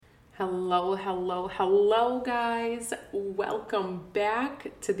Hello, hello, hello, guys. Welcome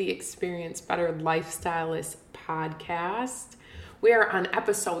back to the Experience Better Lifestylist podcast. We are on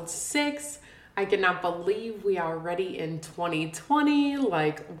episode 6. I cannot believe we are already in 2020.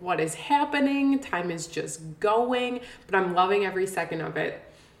 Like, what is happening? Time is just going, but I'm loving every second of it.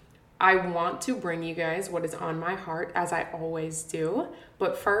 I want to bring you guys what is on my heart, as I always do.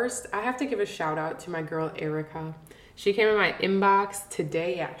 But first, I have to give a shout out to my girl, Erica. She came in my inbox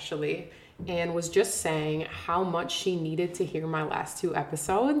today, actually, and was just saying how much she needed to hear my last 2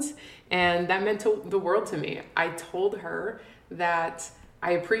 episodes. And that meant the world to me. I told her that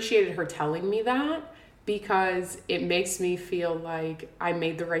I appreciated her telling me that because it makes me feel like I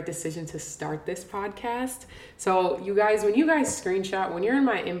made the right decision to start this podcast. So you guys, when you guys screenshot, when you're in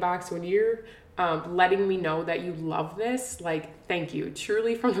my inbox, when you're letting me know that you love this, like, thank you.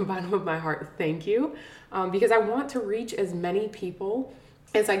 Truly from the bottom of my heart, thank you. Because I want to reach as many people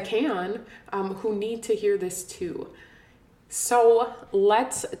as I can who need to hear this too. So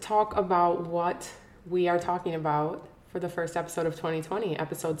let's talk about what we are talking about for the first episode of 2020,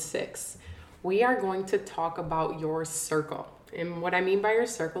 episode 6. We are going to talk about your circle. And what I mean by your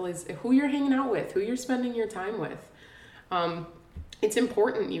circle is who you're hanging out with, who you're spending your time with. It's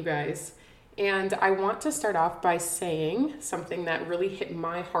important, you guys. And I want to start off by saying something that really hit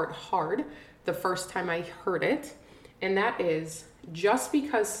my heart hard the first time I heard it. And that is, just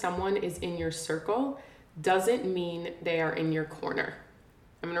because someone is in your circle doesn't mean they are in your corner.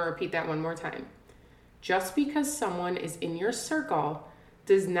 I'm going to repeat that one more time. Just because someone is in your circle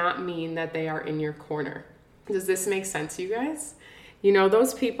does not mean that they are in your corner. Does this make sense, you guys? You know,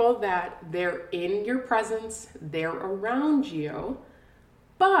 those people that they're in your presence, they're around you,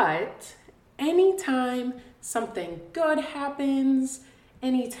 but anytime something good happens,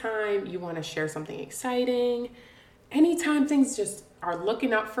 anytime you want to share something exciting, anytime things just are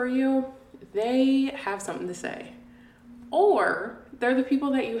looking up for you, they have something to say. Or they're the people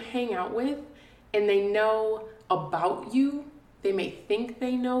that you hang out with and they know about you. They may think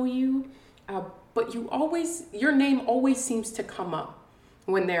they know you, but your name always seems to come up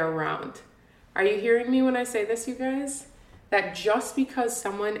when they're around. Are you hearing me when I say this, you guys? That just because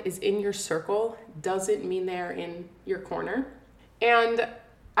someone is in your circle doesn't mean they're in your corner. And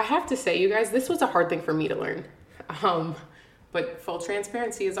I have to say, you guys, this was a hard thing for me to learn. But full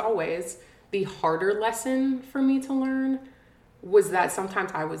transparency, as always, the harder lesson for me to learn was that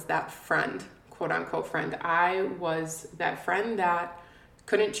sometimes I was that friend, quote unquote friend. I was that friend that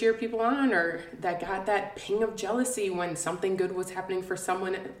couldn't cheer people on, or that got that ping of jealousy when something good was happening for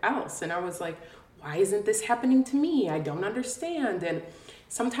someone else. And I was like, why isn't this happening to me? I don't understand. And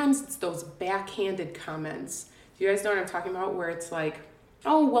sometimes it's those backhanded comments. Do you guys know what I'm talking about? Where it's like,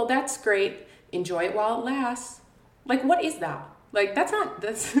 oh, well, that's great. Enjoy it while it lasts. Like, what is that? Like, that's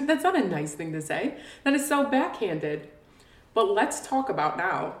not a nice thing to say. That is so backhanded. But let's talk about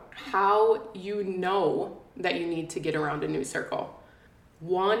now how you know that you need to get around a new circle.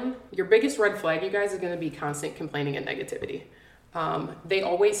 1, your biggest red flag, you guys, is going to be constant complaining and negativity. They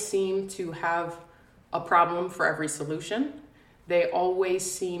always seem to have a problem for every solution. They always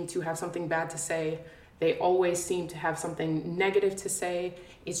seem to have something bad to say. They always seem to have something negative to say.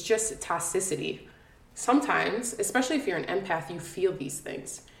 It's just toxicity. Sometimes, especially if you're an empath, you feel these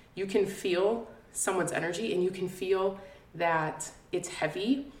things. You can feel someone's energy and you can feel that it's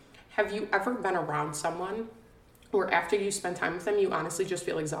heavy. Have you ever been around someone where after you spend time with them, you honestly just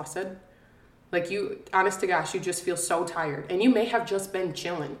feel exhausted? Like, you, honest to gosh, you just feel so tired. And you may have just been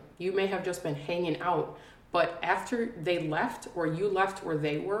chilling. You may have just been hanging out. But after they left, or you left where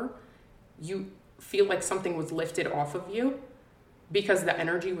they were, you feel like something was lifted off of you because the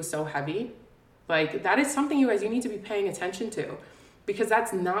energy was so heavy. Like, that is something, you guys, you need to be paying attention to, because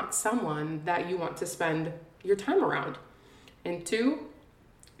that's not someone that you want to spend your time around. And 2,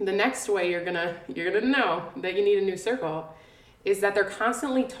 the next way you're gonna know that you need a new circle is that they're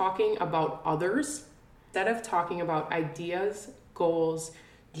constantly talking about others instead of talking about ideas, goals,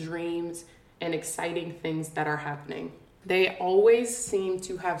 dreams, and exciting things that are happening. They always seem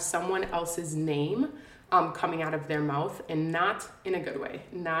to have someone else's name coming out of their mouth, and not in a good way,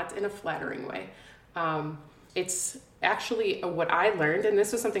 not in a flattering way. It's actually what I learned, and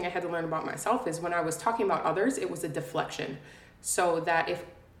this was something I had to learn about myself, is when I was talking about others, it was a deflection. So that if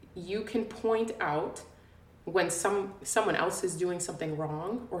you can point out when someone else is doing something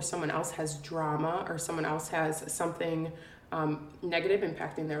wrong, or someone else has drama, or someone else has something negative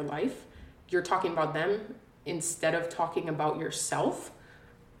impacting their life, you're talking about them instead of talking about yourself.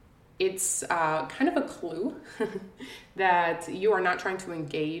 it's kind of a clue that you are not trying to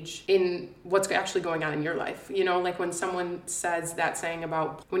engage in what's actually going on in your life. You know, like when someone says that saying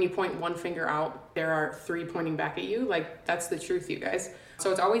about when you point one finger out, there are three pointing back at you. Like, that's the truth, you guys.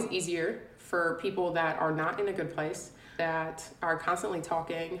 So it's always easier for people that are not in a good place, that are constantly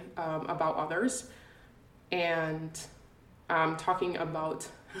talking about others and talking about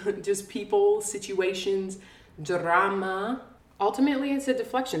just people, situations, drama. Ultimately, it's a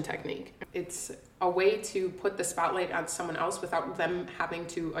deflection technique. It's a way to put the spotlight on someone else without them having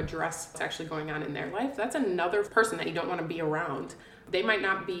to address what's actually going on in their life. That's another person that you don't want to be around. They might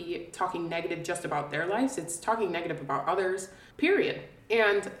not be talking negative just about their lives. It's talking negative about others, period.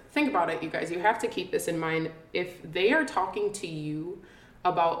 And think about it, you guys. You have to keep this in mind. If they are talking to you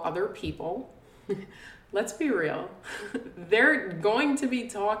about other people, let's be real. They're going to be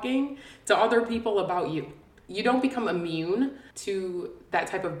talking to other people about you. You don't become immune to that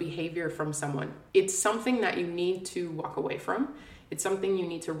type of behavior from someone. It's something that you need to walk away from. It's something you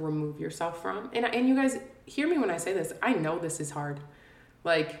need to remove yourself from. And you guys, hear me when I say this. I know this is hard.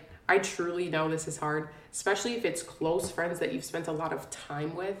 Like, I truly know this is hard, especially if it's close friends that you've spent a lot of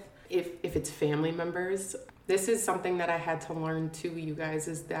time with. If it's family members. This is something that I had to learn too, you guys,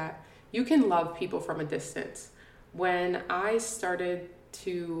 is that you can love people from a distance. When I started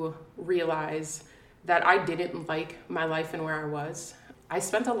to realize that I didn't like my life and where I was, I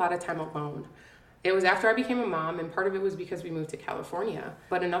spent a lot of time alone. It was after I became a mom, and part of it was because we moved to California.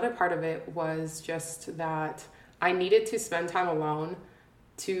 But another part of it was just that I needed to spend time alone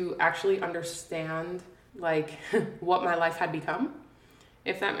to actually understand like what my life had become,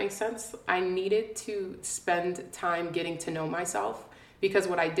 if that makes sense. I needed to spend time getting to know myself, because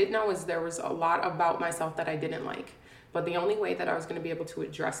what I did know is there was a lot about myself that I didn't like. But the only way that I was going to be able to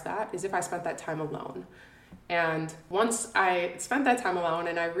address that is if I spent that time alone. And once I spent that time alone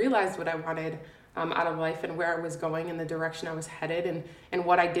and I realized what I wanted out of life and where I was going and the direction I was headed and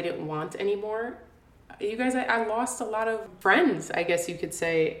what I didn't want anymore, you guys, I lost a lot of friends, I guess you could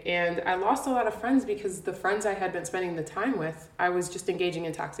say. And I lost a lot of friends because the friends I had been spending the time with, I was just engaging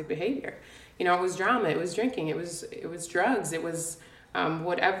in toxic behavior. You know, it was drama, it was drinking, it was drugs, it was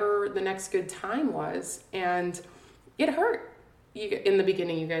whatever the next good time was. And it hurt. In the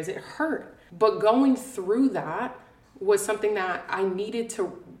beginning, you guys, it hurt. But going through that was something that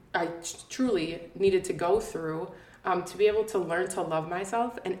I truly needed to go through to be able to learn to love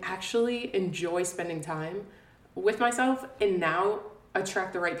myself and actually enjoy spending time with myself, and now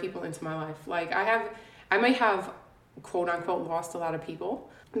attract the right people into my life. Like I might have quote unquote lost a lot of people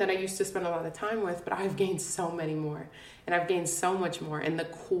that I used to spend a lot of time with, but I've gained so many more, and I've gained so much more. And the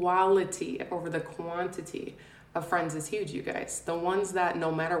quality over the quantity of friends is huge, you guys. The ones that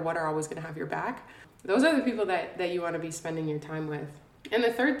no matter what are always going to have your back. Those are the people that you want to be spending your time with. And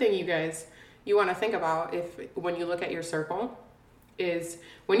the third thing, you guys, you want to think about when you look at your circle is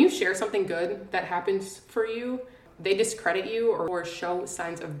when you share something good that happens for you, they discredit you or show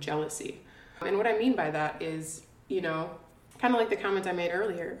signs of jealousy. And what I mean by that is, you know, kind of like the comment I made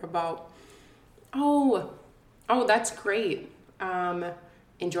earlier about, oh, that's great.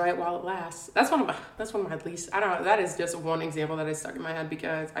 Enjoy it while it lasts. That's one of my least, I don't know, that is just one example that is stuck in my head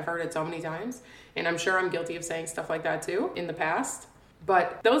because I've heard it so many times, and I'm sure I'm guilty of saying stuff like that too in the past.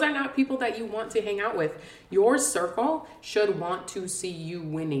 But those are not people that you want to hang out with. Your circle should want to see you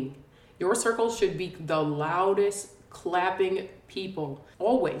winning. Your circle should be the loudest clapping people,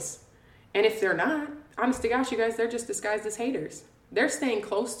 always. And if they're not, honest to gosh, you guys, they're just disguised as haters. They're staying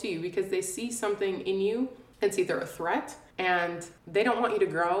close to you because they see something in you. It's either a threat, and they don't want you to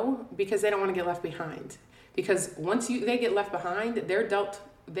grow because they don't want to get left behind. Because once they get left behind,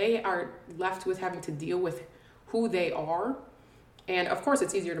 they are left with having to deal with who they are. And of course,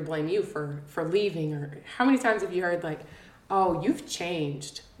 it's easier to blame you for leaving. Or how many times have you heard like, oh, you've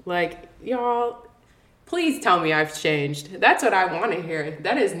changed? Like, y'all, please tell me I've changed. That's what I want to hear.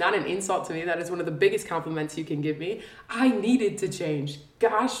 That is not an insult to me. That is one of the biggest compliments you can give me. I needed to change.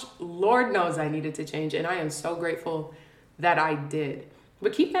 Gosh, Lord knows I needed to change. And I am so grateful that I did.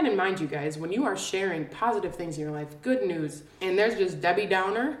 But keep that in mind, you guys, when you are sharing positive things in your life, good news, and there's just Debbie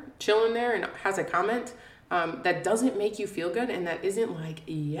Downer chilling there and has a comment that doesn't make you feel good and that isn't like,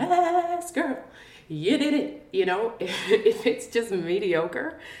 yes, girl, you did it. You know, if it's just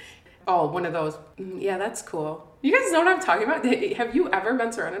mediocre. Oh, one of those, yeah, that's cool. You guys know what I'm talking about? Have you ever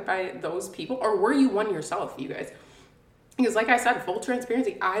been surrounded by those people? Or were you one yourself, you guys? Because like I said, full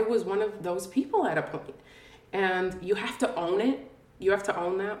transparency, I was one of those people at a point. And you have to own it. You have to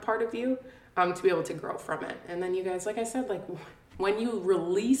own that part of you to be able to grow from it. And then you guys, like I said, like when you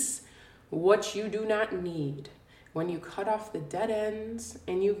release what you do not need, when you cut off the dead ends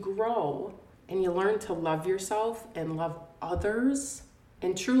and you grow and you learn to love yourself and love others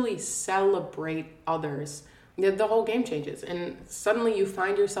and truly celebrate others, the whole game changes. And suddenly you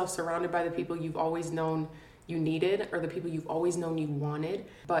find yourself surrounded by the people you've always known you needed, or the people you've always known you wanted,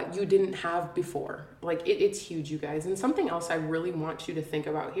 but you didn't have before. Like it's huge, you guys. And something else I really want you to think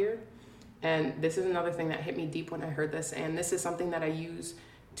about here, and this is another thing that hit me deep when I heard this, and this is something that I use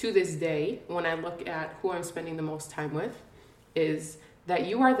to this day when I look at who I'm spending the most time with, is that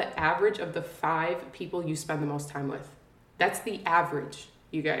you are the average of the 5 people you spend the most time with. That's the average,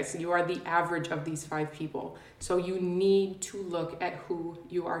 you guys. You are the average of these 5 people. So you need to look at who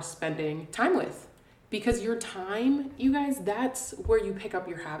you are spending time with. Because your time, you guys, that's where you pick up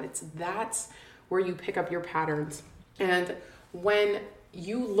your habits. That's where you pick up your patterns. And when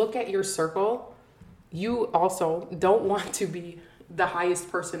you look at your circle, you also don't want to be the highest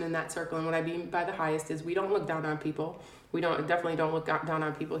person in that circle. And what I mean by the highest is we don't look down on people. We definitely don't look down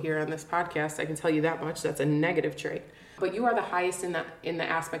on people here on this podcast. I can tell you that much. That's a negative trait. But you are the highest in the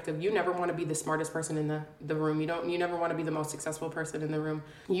aspect of you never want to be the smartest person in the room. You never want to be the most successful person in the room.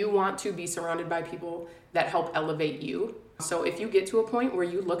 You want to be surrounded by people that help elevate you. So if you get to a point where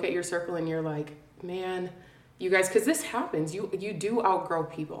you look at your circle and you're like, man, you guys, because this happens, you do outgrow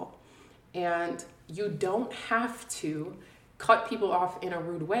people. And you don't have to cut people off in a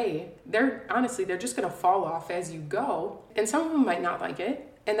rude way. They're just going to fall off as you go. And some of them might not like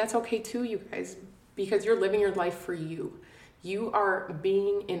it. And that's okay too, you guys, because you're living your life for you. You are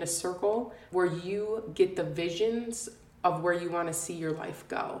being in a circle where you get the visions of where you want to see your life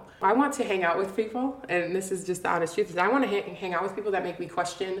go. I want to hang out with people, and this is just the honest truth, is I want to hang out with people that make me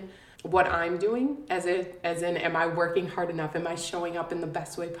question what I'm doing, as in, am I working hard enough? Am I showing up in the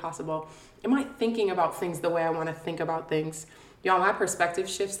best way possible? Am I thinking about things the way I want to think about things? Y'all, my perspective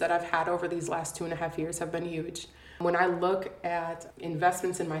shifts that I've had over these last 2.5 years have been huge. When I look at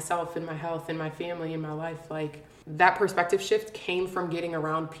investments in myself, in my health, in my family, in my life, like that perspective shift came from getting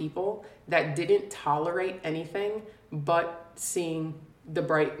around people that didn't tolerate anything but seeing the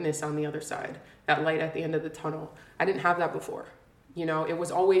brightness on the other side, that light at the end of the tunnel. I didn't have that before. You know, it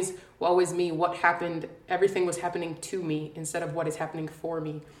was always me, what happened, everything was happening to me instead of what is happening for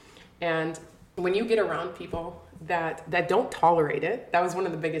me. And when you get around people that don't tolerate it, that was one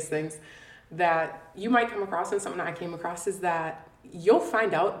of the biggest things that you might come across, and something I came across is that you'll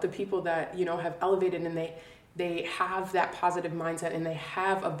find out the people that, you know, have elevated and they have that positive mindset and they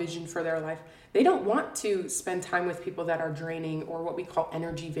have a vision for their life. They don't want to spend time with people that are draining, or what we call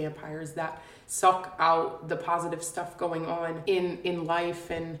energy vampires, that suck out the positive stuff going on in life,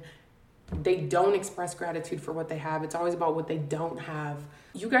 and they don't express gratitude for what they have. It's always about what they don't have.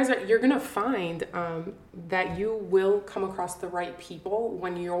 You're gonna find that you will come across the right people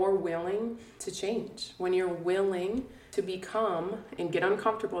when you're willing to change, when you're willing to become and get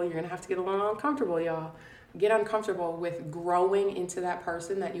uncomfortable. You're gonna have to get a little uncomfortable, y'all. Get uncomfortable with growing into that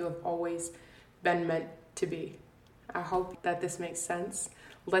person that you have always been meant to be. I hope that this makes sense.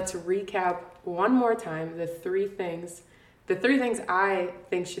 Let's recap one more time the three things I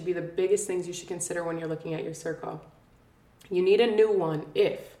think should be the biggest things you should consider when you're looking at your circle. You need a new one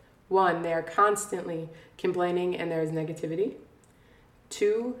if, 1, they are constantly complaining and there is negativity.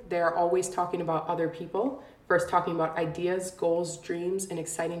 2, they are always talking about other people versus talking about ideas, goals, dreams, and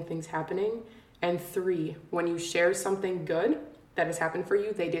exciting things happening. And 3, when you share something good that has happened for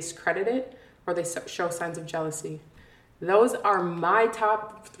you, they discredit it or they show signs of jealousy. Those are my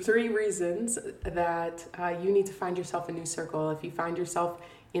top 3 reasons that you need to find yourself a new circle. If you find yourself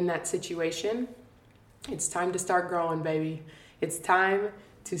in that situation, it's time to start growing, baby. It's time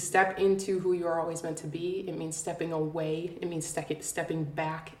to step into who you are always meant to be. It means stepping away. It means stepping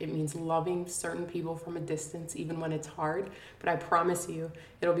back. It means loving certain people from a distance, even when it's hard. But I promise you,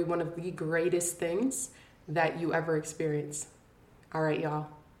 it'll be one of the greatest things that you ever experience. All right, y'all.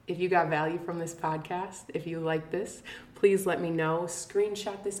 If you got value from this podcast, if you like this, please let me know.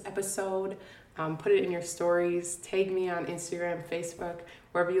 Screenshot this episode, put it in your stories, tag me on Instagram, Facebook,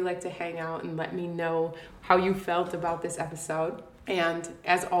 wherever you like to hang out, and let me know how you felt about this episode. And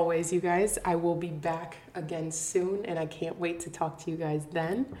as always, you guys, I will be back again soon, and I can't wait to talk to you guys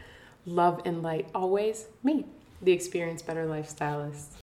then. Love and light always. Me, the Experience Better Lifestylist.